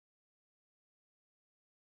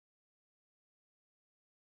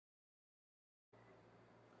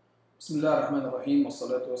بسم الله الرحمن الرحيم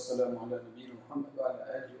والصلاة والسلام على نبينا محمد وعلى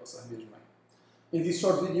آله وصحبه أجمعين. In this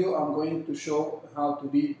short video, I'm going to show how to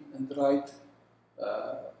read and write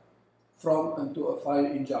from and to a file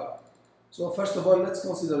in Java. So first of all, let's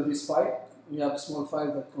consider this file. We have a small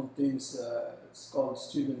file that contains, it's called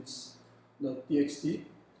students.txt.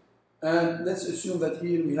 And let's assume that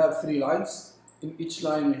here we have 3 lines. In each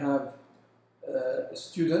line we have a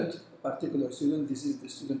student, a particular student. This is the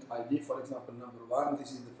student ID, for example, number 1.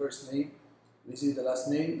 This is the first name. This is the last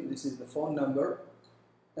name. This is the phone number.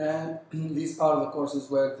 And these are the courses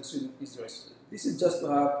where the student is registered. This is just to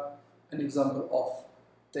have an example of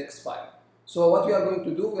text file. So what we are going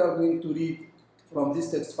to do, we are going to read from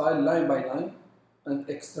this text file line by line and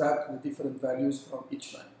extract the different values from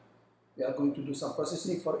each line. We are going to do some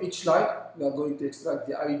processing for each line. We are going to extract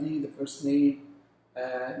the ID, the first name,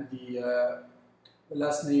 and the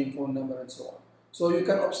last name, phone number, and so on. So you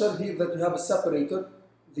can observe here that we have a separator.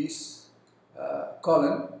 This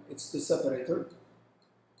column, it's the separator,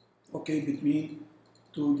 okay, between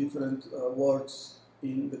 2 different words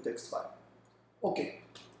in the text file. Okay,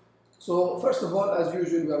 so first of all, as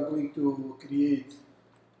usual, we are going to create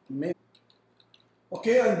a main.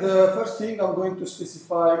 Okay, and the first thing I'm going to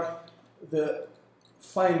specify the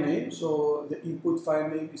file name. So the input file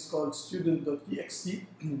name is called student.txt.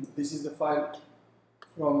 This is the file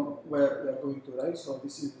from where we are going to write. So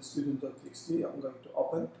this is the student.txt. I'm going to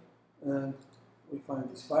open and we find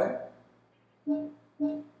this file.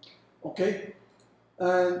 Okay,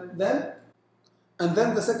 and then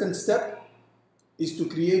the second step is to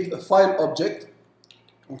create a file object.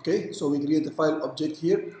 Okay, so we create a file object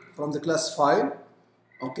here from the class file.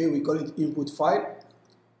 Okay, we call it input file,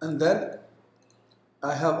 and then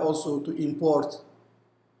I have also to import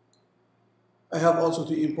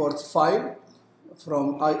file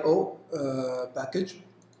from IO package.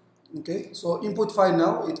 Okay, so input file,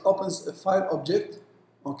 now it opens a file object,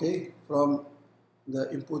 okay, from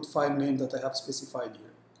the input file name that I have specified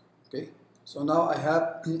here. Okay, so now I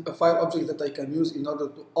have a file object that I can use in order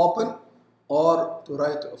to open or to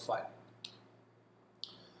write a file.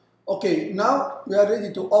 Okay, now we are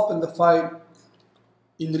ready to open the file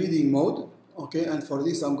in reading mode. Okay, and for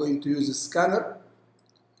this I'm going to use a scanner.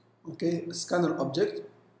 Okay, a scanner object,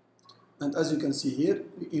 and as you can see here,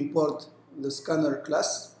 we import the scanner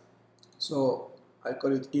class. So I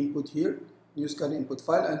call it input here, new scanner input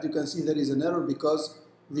file, and you can see there is an error because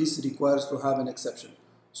this requires to have an exception.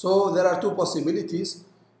 So there are 2 possibilities.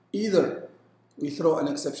 Either we throw an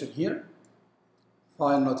exception here,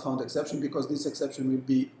 file not found exception, because this exception will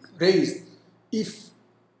be raised if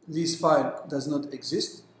this file does not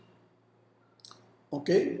exist.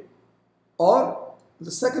 Okay, or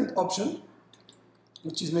the second option,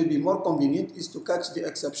 which is maybe more convenient, is to catch the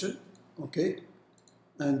exception, okay,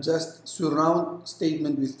 and just surround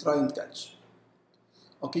statement with try and catch.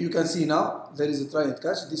 Okay, you can see now there is a try and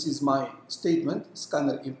catch. This is my statement,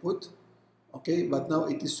 scanner input, okay, but now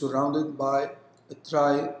it is surrounded by a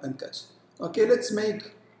try and catch. Okay, let's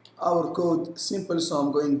make our code simple, so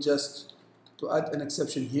I'm going just to add an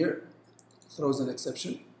exception here, throws an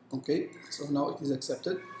exception. Okay, so now it is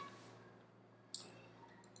accepted.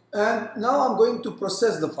 And now I'm going to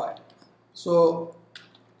process the file. So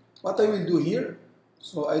what I will do here,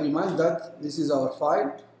 so I remind that this is our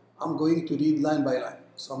file. I'm going to read line by line.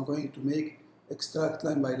 So I'm going to make extract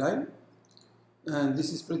line by line. And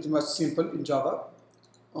this is pretty much simple in Java.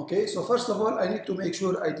 Okay, so first of all, I need to make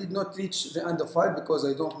sure I did not reach the end of file, because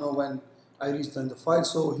I don't know when I reached the end of file.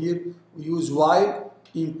 So here we use while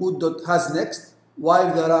input.hasNext.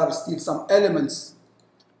 While there are still some elements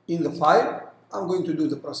in the file, I'm going to do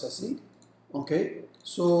the processing. Okay,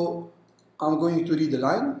 so I'm going to read the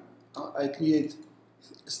line. I create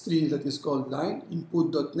a string that is called line,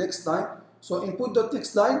 input.nextLine. So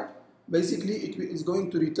input.nextLine, basically it is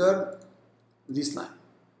going to return this line.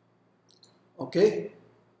 Okay,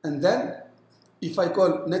 and then if I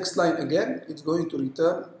call next line again, it's going to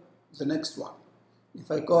return the next one.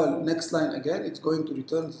 If I call next line again, it's going to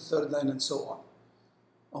return the third line, and so on.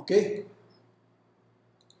 Okay,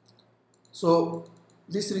 so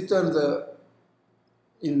this returns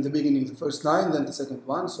in the beginning the first line, then the second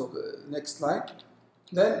one, so the next line.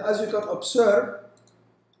 Then as you can observe,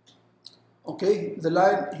 okay, the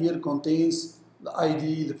line here contains the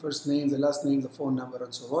ID, the first name, the last name, the phone number,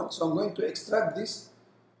 and so on. So I'm going to extract this,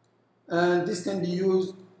 and this can be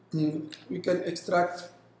used, we can extract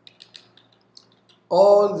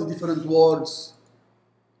all the different words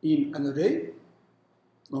in an array.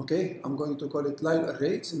 Okay, I'm going to call it line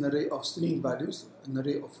array. It's an array of string values, an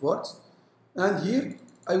array of words. And here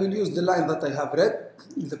I will use the line that I have read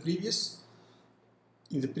in the previous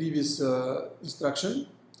instruction.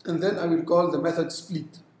 and then I will call the method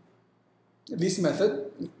split. This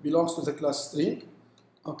method belongs to the class string.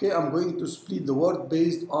 Okay, I'm going to split the word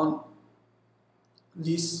based on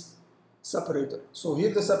this separator. So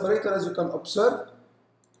here the separator, as you can observe,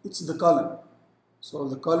 it's the colon. So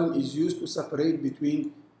the colon is used to separate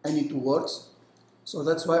between any two words. So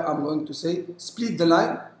that's why I'm going to say split the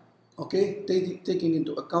line, okay, taking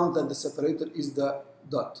into account that the separator is the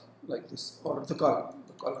dot, like this, or the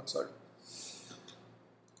colon, sorry.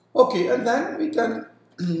 Okay, and then we can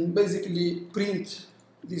basically print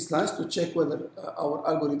these lines to check whether our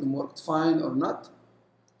algorithm worked fine or not.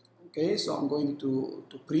 Okay, so I'm going to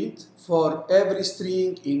print for every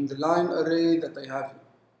string in the line array that I have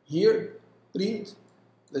here, print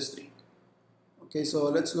the string. Okay, so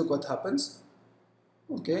let's look what happens.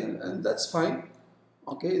 Okay, and that's fine.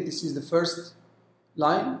 Okay, this is the first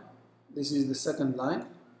line, this is the second line.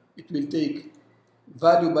 It will take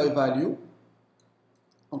value by value,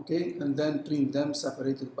 okay, and then print them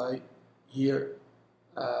separated by here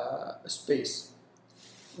a space.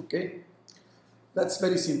 Okay, that's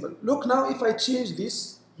very simple. Look now, if I change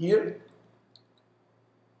this here,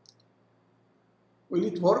 will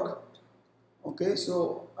it work? Okay,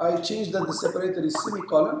 so I changed that the separator is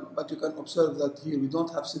semicolon, but you can observe that here we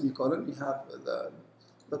don't have semicolon, we have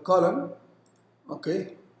the colon.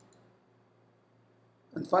 Okay,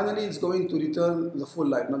 and finally it's going to return the full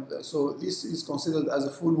line, so this is considered as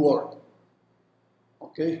a full word.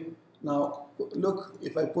 Okay, now look,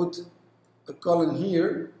 if I put a colon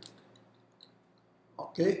here,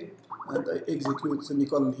 okay, and I execute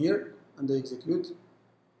semicolon here, and I execute,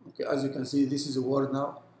 okay, as you can see, this is a word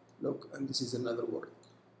now, look, and this is another word.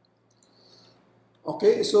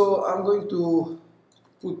 Okay, so I'm going to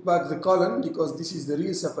put back the colon because this is the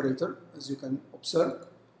real separator, as you can observe.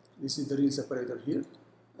 This is the real separator here,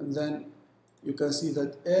 and then you can see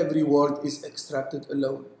that every word is extracted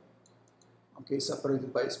alone, okay,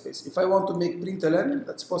 separated by a space. If I want to make println,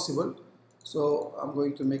 that's possible, so I'm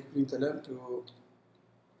going to make println to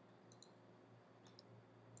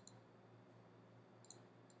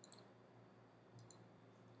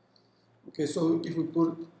okay, so if we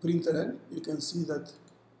put println, you can see that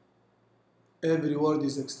every word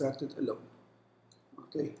is extracted alone.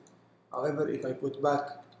 Okay, however, if I put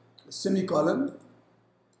back a semicolon,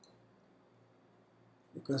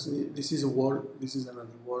 you can see this is a word, this is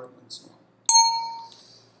another word, and so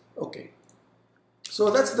on. Okay,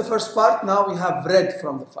 so that's the first part. Now we have read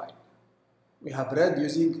from the file. We have read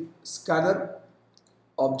using scanner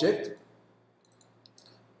object.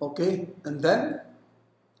 Okay, and then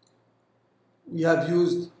we have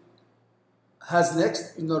used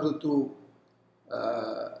hasNext in order to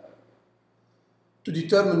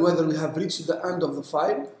determine whether we have reached the end of the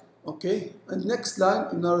file, okay, and next line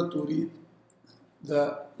in order to read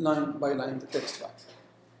the line by line the text file.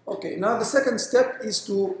 Okay, now the second step is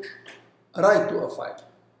to write to a file.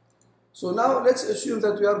 So now let's assume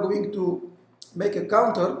that we are going to make a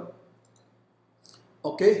counter,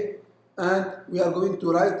 okay, and we are going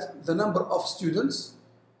to write the number of students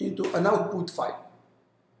into an output file.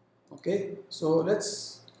 Okay, so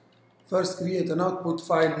let's first create an output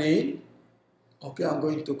file name. Okay, I'm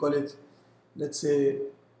going to call it, let's say,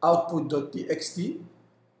 output.txt,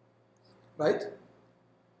 right?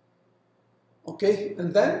 Okay,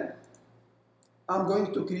 and then I'm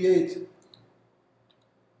going to create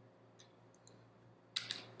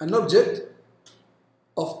an object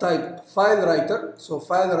of type file writer. So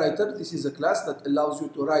file writer, this is a class that allows you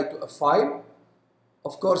to write to a file.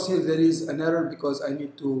 Of course, here there is an error because I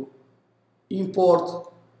need to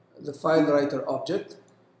import the file writer object.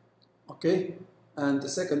 Okay, and the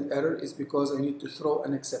second error is because I need to throw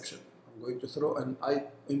an exception. I'm going to throw an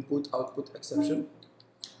input output exception.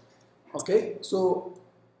 Okay, so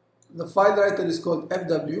the file writer is called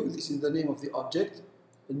FW. This is the name of the object,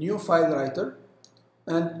 a new file writer,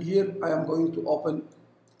 and here I am going to open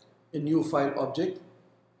a new file object.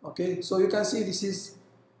 Okay, so you can see this is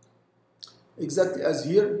exactly as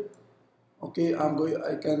here. Okay,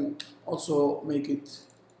 I can also make it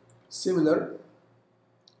similar.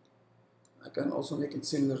 I can also make it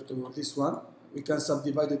similar to this one. We can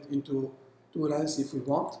subdivide it into two lines if we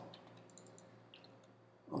want.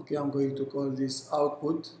 Okay, I'm going to call this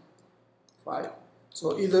output file.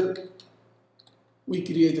 So either we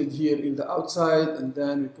created here in the outside and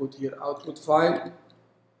then we put here output file.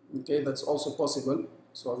 Okay, that's also possible.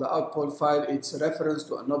 So the output file, it's a reference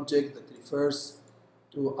to an object that refers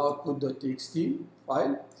to output.txt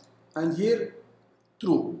file. And here,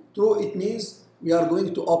 true. True, it means we are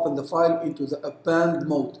going to open the file into the append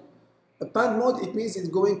mode. Append mode, it means it's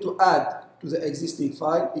going to add to the existing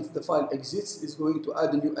file. If the file exists, it's going to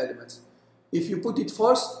add the new elements. If you put it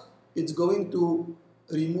false, it's going to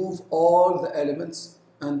remove all the elements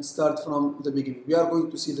and start from the beginning. We are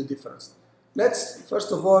going to see the difference. Let's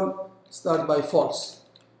first of all start by false.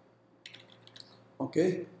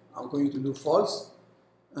 Okay, I'm going to do false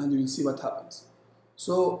and you'll see what happens.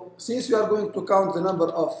 So since we are going to count the number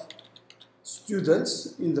of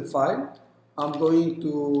students in the file, I'm going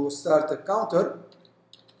to start a counter.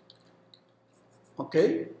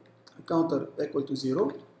 Okay, a counter equal to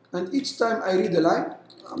 0, and each time I read a line,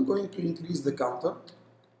 I'm going to increase the counter.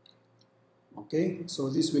 Okay, so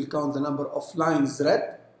this will count the number of lines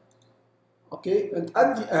read. Okay, and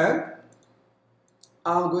at the end,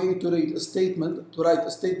 I'm going to write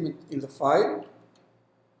a statement in the file.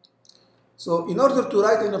 So in order to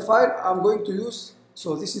write in a file, I'm going to use,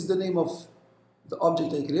 so this is the name of the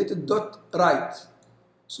object I created, .write.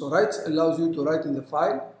 So write allows you to write in the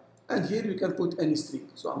file, and here you can put any string.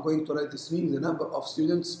 So I'm going to write the string, the number of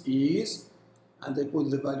students is, and I put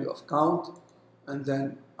the value of count, and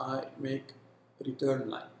then I make return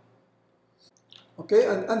line. Okay,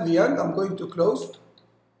 and at the end, I'm going to close,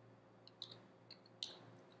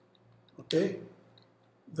 okay,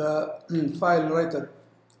 the file writer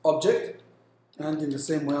object, and in the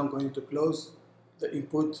same way, I'm going to close the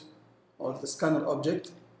input or the scanner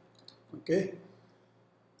object. Okay,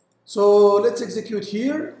 so let's execute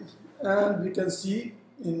here, and we can see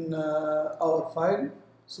in our file.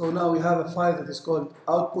 So now we have a file that is called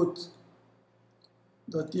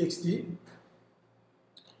output.txt.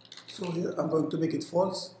 So here I'm going to make it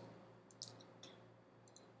false.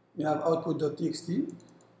 We have output.txt,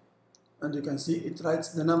 and you can see it writes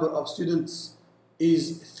the number of students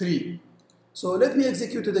is 3. So let me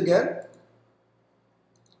execute it again.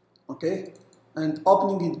 Okay, and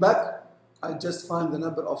opening it back, I just find the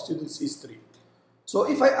number of students is 3. So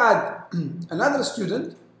if I add another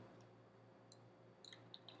student,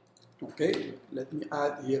 okay, let me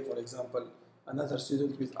add here, for example, another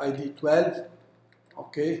student with ID 12.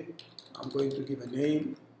 Okay, I'm going to give a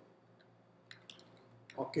name.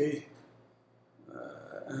 Okay,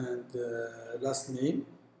 and last name.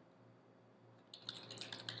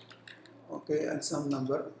 Okay, and some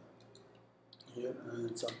number here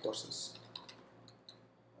and some courses.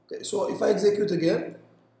 Okay, so if I execute again,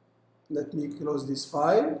 let me close this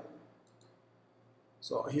file.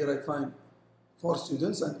 So here I find 4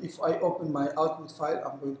 students, and if I open my output file,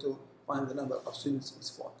 I'm going to find the number of students is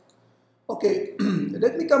 4. Okay,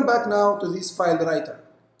 let me come back now to this file writer.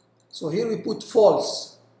 So here we put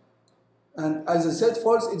false, and as I said,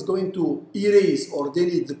 false is going to erase or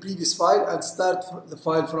delete the previous file and start the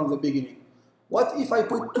file from the beginning. What if I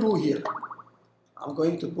put true here? I'm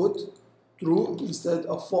going to put true instead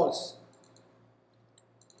of false.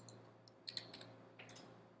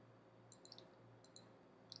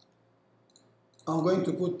 I'm going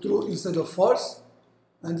to put true instead of false,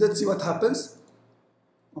 and let's see what happens.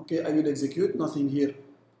 Okay, I will execute, nothing here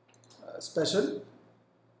special.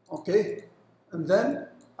 Okay, and then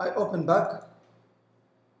I open back,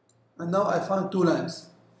 and now I found 2 lines.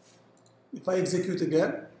 If I execute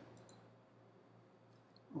again,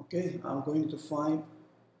 okay, I'm going to find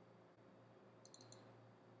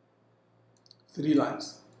 3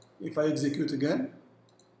 lines. If I execute again,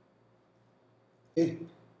 okay,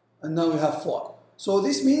 and now we have 4. So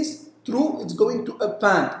this means true, it's going to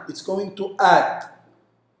append, it's going to add.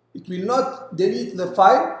 It will not delete the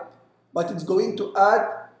file, but it's going to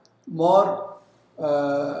add more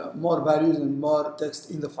values and more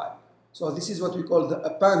text in the file. So this is what we call the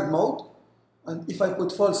append mode. And if I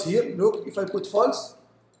put false here, look, if I put false,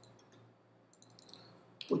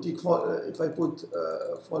 if I put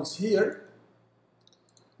false here,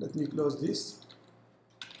 let me close this.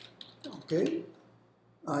 Okay,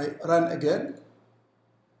 I run again.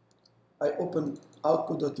 I open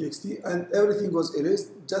output.txt, and everything was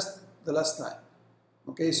erased, just the last line.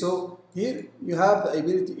 Okay, so here you have the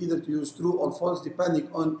ability either to use true or false depending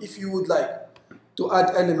on if you would like to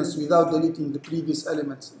add elements without deleting the previous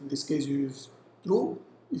elements. In this case, you use true.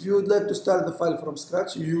 If you would like to start the file from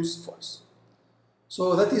scratch, you use false.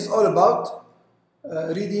 So that is all about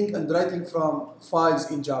reading and writing from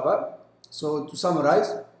files in Java. So to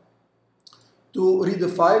summarize, to read the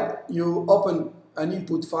file, you open an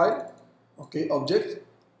input file, okay, object,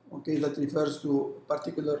 okay, that refers to a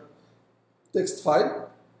particular text file.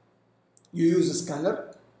 You use a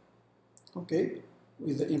scanner, okay,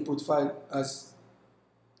 with the input file as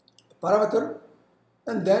a parameter,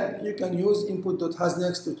 and then you can use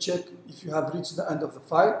input.hasNext to check if you have reached the end of the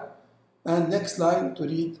file, and next line to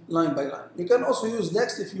read line by line. You can also use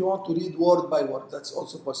next if you want to read word by word, that's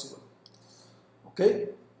also possible. Okay,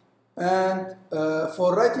 and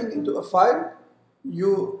for writing into a file,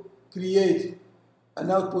 you create an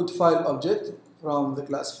output file object from the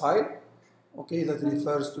class file, okay, that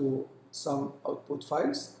refers to some output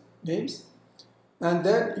files names, and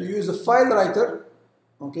then you use a file writer,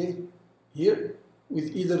 okay, here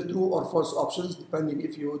with either true or false options depending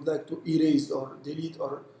if you would like to erase or delete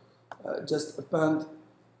or just append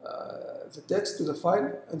the text to the file.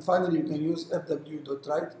 And finally you can use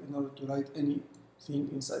fw.write in order to write anything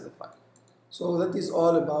inside the file. So that is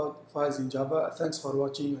all about files in Java. Thanks for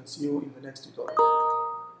watching and see you in the next tutorial.